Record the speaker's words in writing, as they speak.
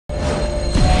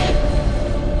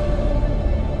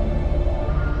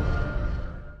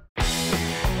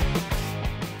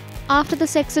After the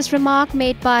sexist remark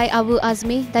made by Abu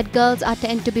Azmi that girls are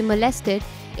tend to be molested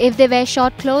if they wear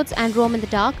short clothes and roam in the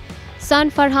dark, son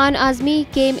Farhan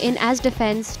Azmi came in as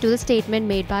defense to the statement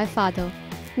made by father.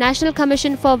 National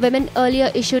Commission for Women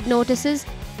earlier issued notices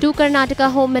to Karnataka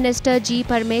Home Minister G.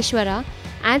 Parmeshwara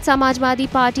and Samajwadi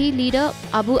Party leader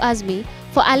Abu Azmi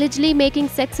for allegedly making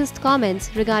sexist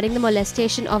comments regarding the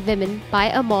molestation of women by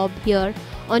a mob here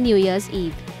on New Year's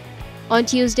Eve. On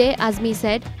Tuesday, Azmi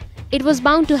said, "It was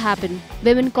bound to happen.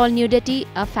 Women call nudity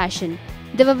a fashion.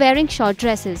 They were wearing short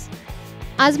dresses."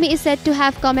 Azmi is said to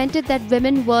have commented that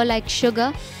women were like sugar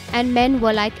and men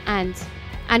were like ants,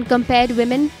 and compared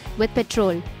women with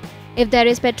petrol. If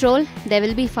there is petrol, there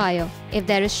will be fire. If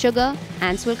there is sugar,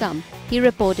 ants will come, he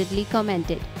reportedly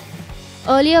commented.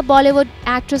 Earlier, Bollywood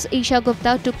actress Esha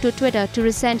Gupta took to Twitter to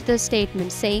resent the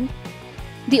statement, saying,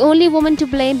 "The only woman to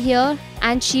blame here,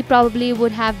 and she probably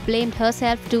would have blamed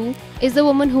herself too, is the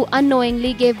woman who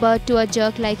unknowingly gave birth to a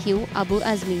jerk like you, Abu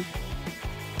Azmi."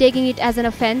 Taking it as an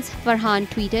offense, Farhan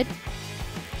tweeted,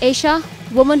 "Esha,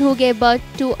 woman who gave birth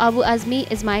to Abu Azmi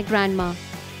is my grandma.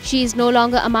 She is no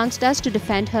longer amongst us to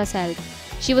defend herself.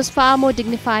 She was far more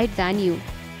dignified than you.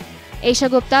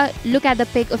 Esha Gupta, look at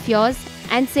the pic of yours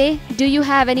and say, do you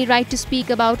have any right to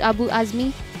speak about Abu Azmi?"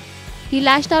 He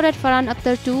lashed out at Farhan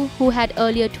Akhtar too, who had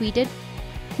earlier tweeted,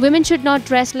 "Women should not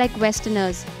dress like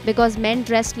Westerners because men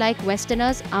dressed like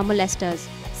Westerners are molesters,"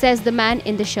 says the man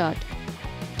in the shirt.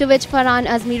 To which Farhan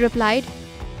Azmi replied,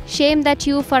 "Shame that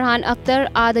you, Farhan Akhtar,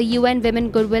 are the UN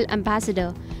Women Goodwill Ambassador,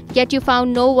 yet you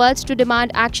found no words to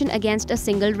demand action against a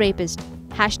single rapist.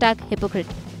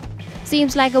 #hypocrite.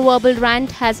 Seems like a verbal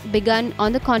rant has begun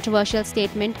on the controversial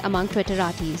statement among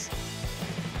Twitterati.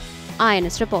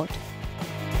 INS report.